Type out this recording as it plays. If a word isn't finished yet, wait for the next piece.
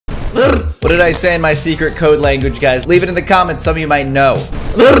What did I say in my secret code language, guys? Leave it in the comments. Some of you might know.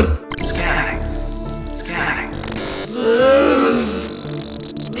 Scanning. Scanning.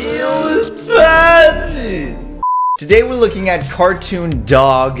 It was bad. Today we're looking at cartoon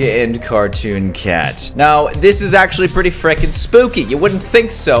dog and cartoon cat. Now, this is actually pretty freaking spooky. You wouldn't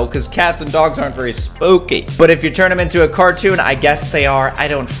think so, because cats and dogs aren't very spooky. But if you turn them into a cartoon, I guess they are. I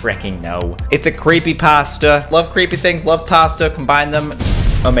don't freaking know. It's a creepy pasta. Love creepy things, love pasta. Combine them.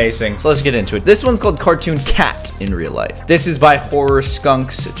 Amazing. So let's get into it. This one's called Cartoon Cat in real life. This is by Horror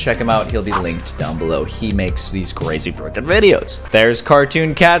Skunks. Check him out. He'll be linked down below. He makes these crazy freaking videos. There's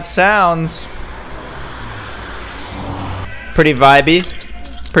Cartoon Cat sounds. Pretty vibey.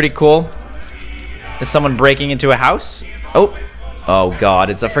 Pretty cool. Is someone breaking into a house? Oh. Oh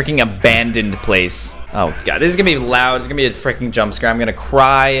god, it's a freaking abandoned place. Oh god, this is gonna be loud. It's gonna be a freaking jump scare. I'm gonna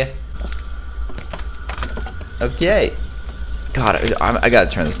cry. Okay. God, I gotta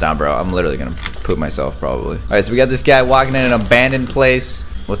turn this down, bro. I'm literally gonna poop myself, probably. All right, so we got this guy walking in an abandoned place.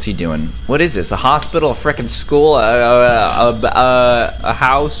 What's he doing? What is this? A hospital? A freaking school? A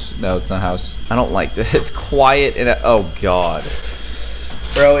house? No, it's not a house. I don't like this. It's quiet and oh god,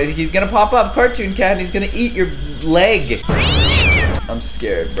 bro, he's gonna pop up. Cartoon Cat, and he's gonna eat your leg. I'm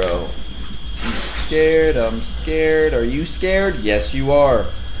scared, bro. I'm scared. I'm scared. Are you scared? Yes, you are.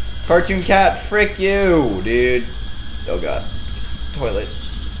 Cartoon Cat, frick you, dude. Oh god. Toilet.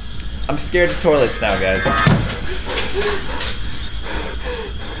 I'm scared of toilets now, guys.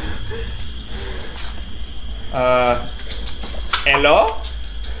 Hello?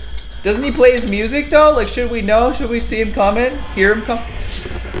 Doesn't he play his music though? Like, should we know? Should we see him coming? Hear him come?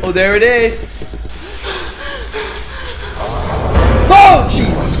 Oh, there it is. Oh,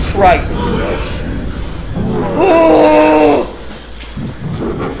 Jesus Christ. Oh.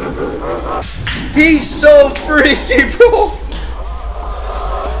 He's so freaky, bro.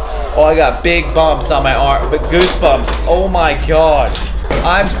 Oh, I got big bumps on my arm, but goosebumps. Oh my god.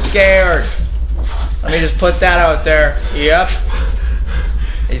 I'm scared. Let me just put that out there. Yep.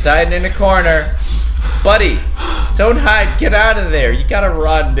 He's hiding in the corner. Buddy, don't hide. Get out of there. You gotta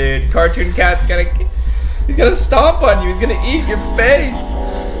run, dude. Cartoon Cat's he's gonna stomp on you. He's gonna eat your face.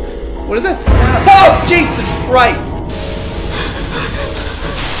 What is that sound? Oh, Jesus Christ.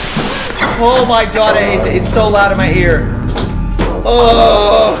 Oh my god, I hate that. It's so loud in my ear.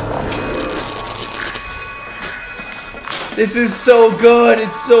 Oh. This is so good.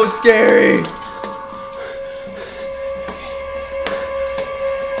 It's so scary.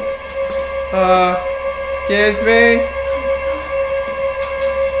 Excuse me?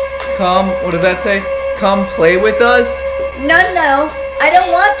 Come, what does that say? Come play with us? No, I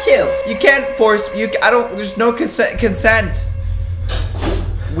don't want to. You can't force, there's no consent.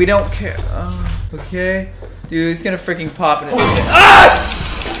 We don't care. Okay. Dude, he's gonna freaking pop in it. Ah!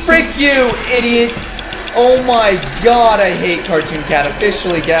 Frick you, idiot. Oh my god, I hate Cartoon Cat.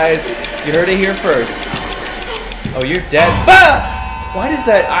 Officially, guys. You heard it here first. Oh, you're dead. Ah! Why does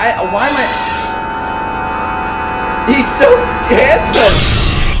that, why am I? He's so handsome.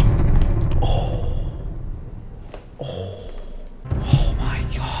 Oh my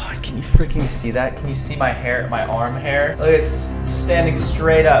god. Can you freaking see that? Can you see my hair, my arm hair? Look, it's standing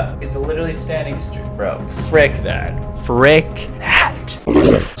straight up. It's literally standing straight. Bro, frick that. Frick that.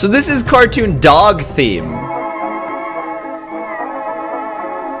 So this is cartoon dog theme.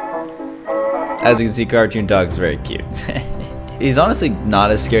 As you can see, cartoon dog's very cute. He's honestly not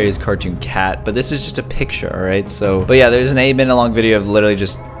as scary as Cartoon Cat, but this is just a picture, all right? So, but yeah, there's an 8-minute long video of literally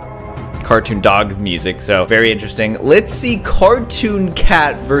just cartoon dog music, so very interesting. Let's see Cartoon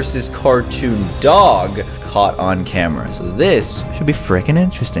Cat versus Cartoon Dog caught on camera. So this should be freaking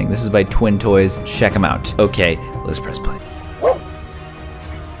interesting. This is by Twin Toys. Check them out. Okay, let's press play.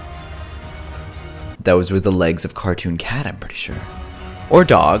 That was with the legs of Cartoon Cat, I'm pretty sure. Or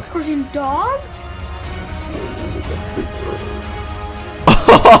dog. Cartoon Dog?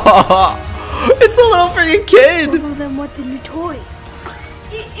 It's a little freaking kid. Both of them want the new toy.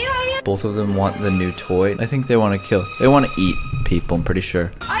 Both of them want the new toy. I think they want to kill. They want to eat people, I'm pretty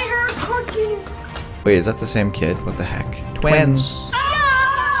sure. I heard cartoons. Wait, is that the same kid? What the heck? Twins.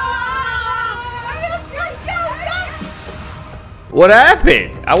 What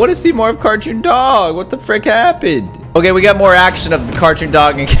happened? I want to see more of Cartoon Dog. What the frick happened? Okay, we got more action of the Cartoon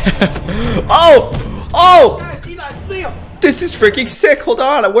Dog and Oh! Oh! This is freaking sick. Hold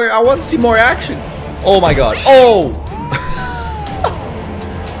on. I want to see more action. Oh my god. Oh!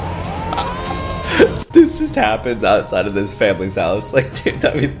 This just happens outside of this family's house. Like, dude,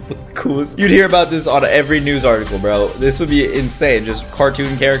 that'd be the coolest. You'd hear about this on every news article, bro. This would be insane. Just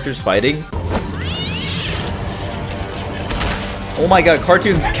cartoon characters fighting. Oh my god,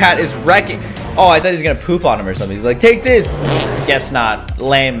 Cartoon Cat is wrecking. Oh, I thought he was gonna poop on him or something. He's like, take this. Guess not.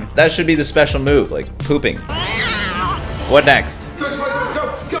 Lame. That should be the special move, like pooping. What next?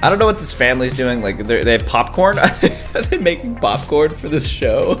 I don't know what this family's doing. Like, they have popcorn? Are they making popcorn for this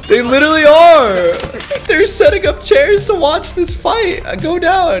show? They literally are! They're setting up chairs to watch this fight go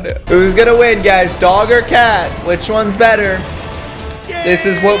down. Who's gonna win, guys? Dog or cat? Which one's better? This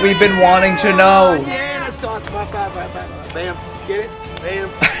is what we've been wanting to know. Yeah, that's awesome. Bam. Get it? Bam.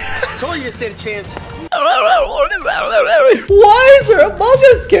 Told you stood a chance. Why is there Among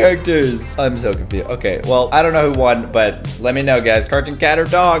Us characters? I'm so confused. Okay, well, I don't know who won, but let me know, guys. Cartoon cat or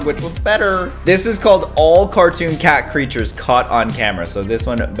dog? Which one's better? This is called All Cartoon Cat Creatures Caught on Camera, so this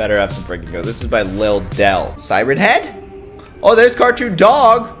one better have some freaking go. This is by Lil Del. Siren Head? Oh, there's Cartoon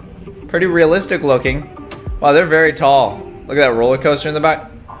Dog. Pretty realistic looking. Wow, they're very tall. Look at that roller coaster in the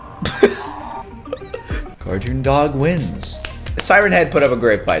back. Cartoon Dog wins. Siren Head put up a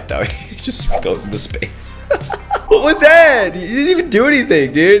great fight, though. He just goes into space. What was that? He didn't even do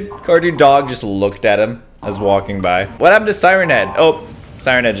anything, dude. Cartoon Dog just looked at him as walking by. What happened to Siren Head? Oh,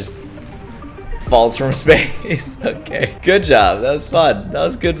 Siren Head just falls from space. Okay, good job. That was fun. That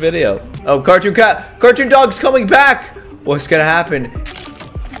was a good video. Oh, Cartoon Dog's coming back. What's gonna happen?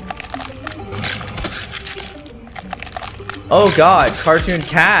 Oh God, Cartoon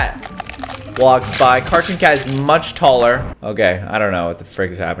Cat walks by. Cartoon Cat is much taller. Okay, I don't know what the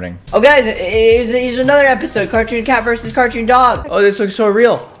frick is happening. Oh guys, here's another episode. Cartoon Cat versus Cartoon Dog. Oh, this looks so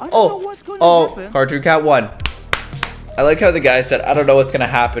real. Oh, Cartoon Cat won. I like how the guy said, I don't know what's gonna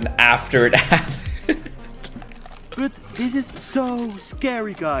happen after it happened. But this is so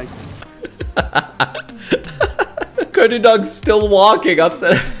scary, guys. Cartoon Dog's still walking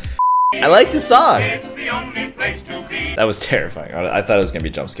upset. I like the song. That was terrifying. I thought it was gonna be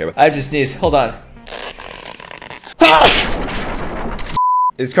a jump scare. I have to sneeze. Hold on.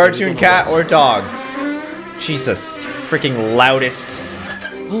 Is Cartoon Cat or Dog? Jesus. Freaking loudest.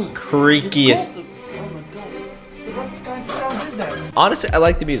 Creakiest. Honestly, I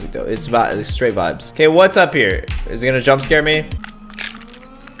like the music though. It's straight vibes. Okay, what's up here? Is it gonna jump scare me?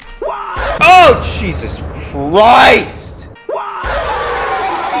 Oh, Jesus Christ!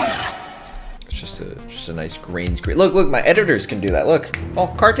 Just a nice green screen. Look, my editors can do that. Look. Oh,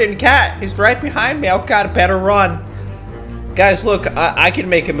 Cartoon Cat, he's right behind me. Oh God, I better run. Guys, look, I can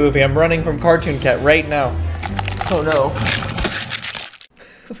make a movie. I'm running from Cartoon Cat right now. Oh no.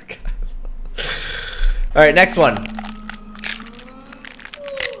 All right, next one.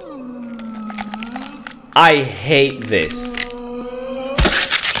 I hate this.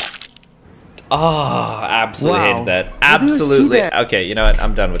 Oh, absolutely hated that. Absolutely. Okay, you know what?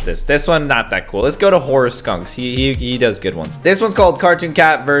 I'm done with this. This one, not that cool. Let's go to Horror Skunks. He does good ones. This one's called Cartoon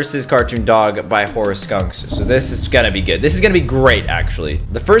Cat versus Cartoon Dog by Horror Skunks. So this is gonna be good. This is gonna be great, actually.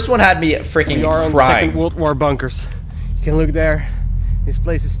 The first one had me freaking We are on crying. Second World War bunkers. You can look there. This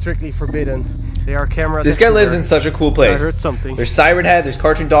place is strictly forbidden. There are cameras. This guy lives in such a cool place. I heard something. There's Siren Head, there's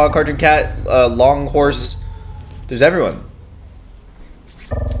Cartoon Dog, Cartoon Cat, Long Horse. There's everyone.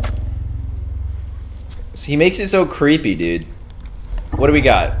 So he makes it so creepy, dude. What do we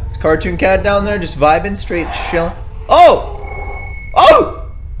got? Is Cartoon Cat down there just vibing, straight chilling? Oh! Oh!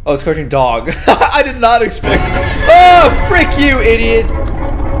 Oh, it's Cartoon Dog. I did not expect it. Oh, frick you, idiot!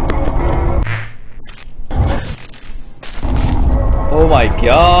 Oh my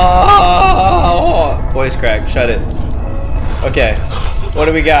god! Voice crack, shut it. Okay, what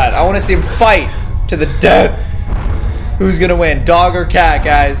do we got? I want to see him fight to the death. Who's gonna win, dog or cat,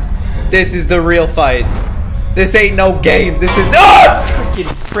 guys? This is the real fight. This ain't no games. This is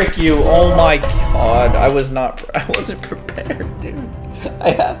freaking frick you. Oh my god. I wasn't prepared, dude.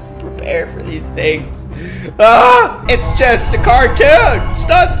 I have to prepare for these things. Ah! It's just a cartoon. It's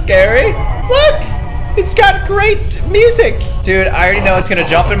not scary. Look! It's got great music. Dude, I already know it's gonna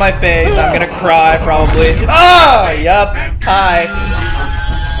jump in my face. I'm gonna cry probably. Ah! Yup. Hi.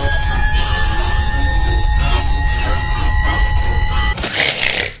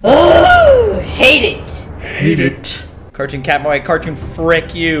 Oh, hate it. Hate it. Cartoon Cat, my cartoon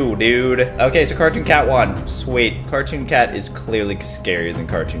frick you, dude. Okay, so Cartoon Cat won. Sweet. Cartoon Cat is clearly scarier than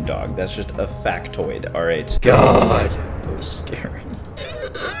Cartoon Dog. That's just a factoid. All right. God, that was scary.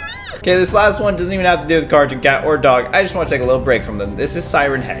 Okay, this last one doesn't even have to do with Cartoon Cat or Dog. I just want to take a little break from them. This is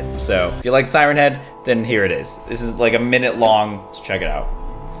Siren Head. So if you like Siren Head, then here it is. This is like a minute long. Let's check it out.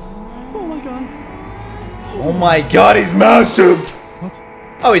 Oh my god. Oh my god, he's massive. What?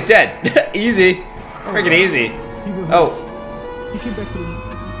 Oh, he's dead. Easy. Freaking easy. Oh. He came back to the...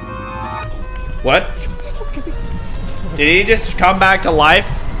 What? Did he just come back to life?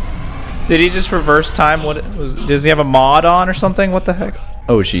 Did he just reverse time? Does he have a mod on or something? What the heck?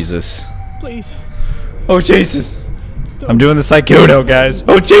 Oh, Jesus. Please. Oh, Jesus. I'm doing the Psychono, guys.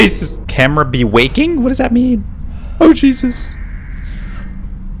 Oh, Jesus. Camera be waking? What does that mean? Oh, Jesus.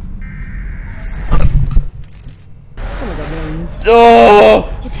 Oh!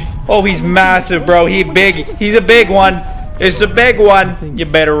 Oh, he's massive, bro. He's a big one. It's a big one. You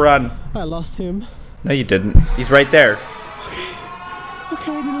better run. I lost him. No, you didn't. He's right there.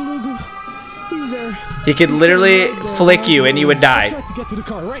 Okay, I didn't lose him. He's there. He could literally flick you and you would die. I have to get to the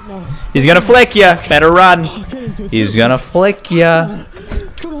car right now. He's gonna flick you. Better run. He's gonna flick you. Come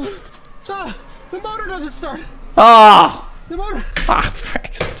on. Ah, the motor doesn't start. Oh! The motor. Ah,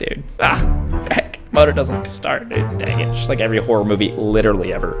 frick, dude. Ah, frick. Motor doesn't start, dude. Dang it. Just like every horror movie,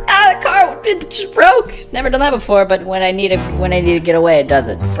 literally ever. Ah, the car it just broke. Never done that before, but when I need to get away, it does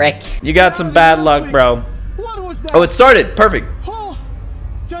it. Frick. You got some bad luck, bro. What was that? Oh, it started. Perfect. Oh,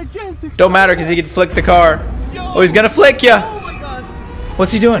 gigantic. Don't matter because he can flick the car. Oh, he's gonna flick you. Oh my God.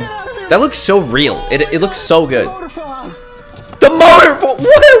 What's he doing? That looks so real. It looks so good. Motor fell out. The motor! What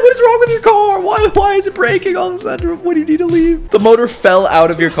is wrong with your car? Why is it breaking all of a sudden? What do you need to leave? The motor fell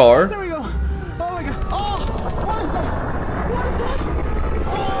out of your There car. we go. Oh my God. Oh, what is that? What is that?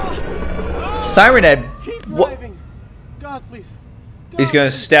 Oh. Siren Head. Keep What? driving. God, please. He's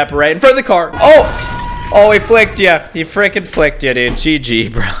gonna step right in front of the car. Oh! Oh, he flicked you. He freaking flicked you, dude.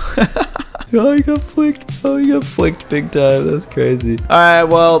 GG, bro. Oh, he got flicked. Oh, he got flicked big time. That's crazy. All right,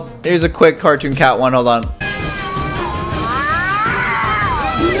 well, here's a quick Cartoon Cat one. Hold on.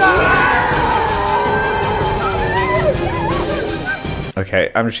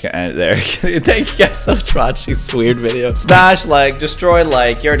 Okay, I'm just gonna end it there. Thank you guys so much for watching this weird video. Smash like, destroy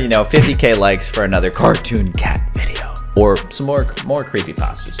like. You already know, 50K likes for another Cartoon Cat video. Or some more creepy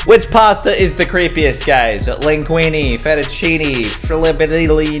pastas. Which pasta is the creepiest, guys? Linguine, fettuccine,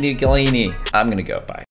 filippini, galini. I'm gonna go, bye.